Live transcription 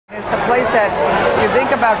It's a place that you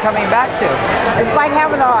think about coming back to. It's like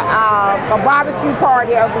having a barbecue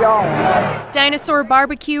party of your own. Dinosaur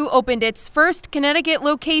Bar-B-Que opened its first Connecticut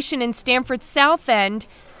location in Stamford's South End.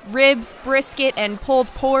 Ribs, brisket, and pulled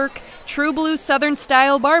pork, true blue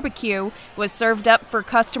Southern-style barbecue was served up for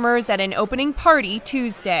customers at an opening party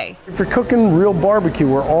Tuesday. If you're cooking real barbecue,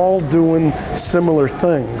 we're all doing similar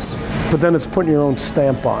things, but then it's putting your own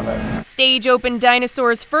stamp on it. Stage opened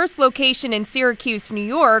Dinosaur's first location in Syracuse, New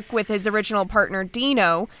York, with his original partner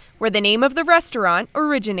Dino, where the name of the restaurant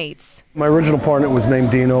originates. My original partner was named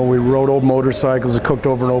Dino. We rode old motorcycles and cooked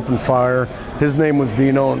over an open fire. His name was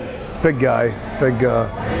Dino. Big guy,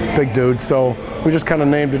 big dude, so we just kind of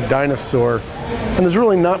named it Dinosaur. And there's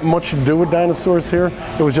really not much to do with dinosaurs here.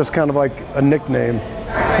 It was just kind of like a nickname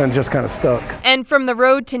and just kind of stuck. And from the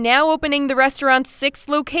road to now opening the restaurant's 6th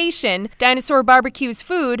location, Dinosaur Bar-B-Que's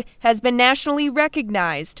food has been nationally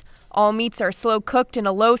recognized. All meats are slow cooked in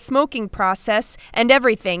a low smoking process, and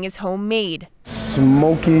everything is homemade.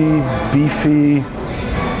 Smoky, beefy,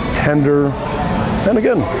 tender, and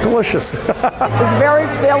again, delicious. It's very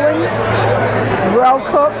filling, well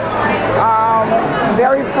cooked,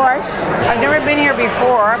 very fresh. I've never been here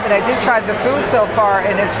before, but I did try the food so far,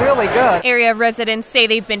 and it's really good. Area residents say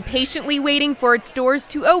they've been patiently waiting for its doors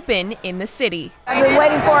to open in the city. I've been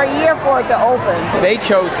waiting for a year for it to open. They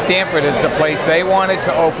chose Stamford as the place they wanted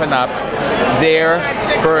to open up their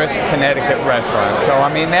first Connecticut restaurant. So,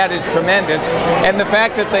 I mean, that is tremendous. And the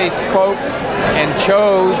fact that they spoke and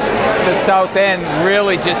chose the South End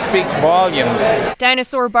really just speaks volumes.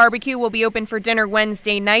 Dinosaur Bar-B-Que will be open for dinner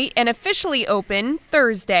Wednesday night and officially open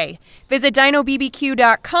Thursday. Visit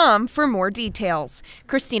DinoBBQ.com for more details.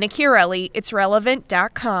 Christina Chiarelli,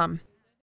 It'sRelevant.com.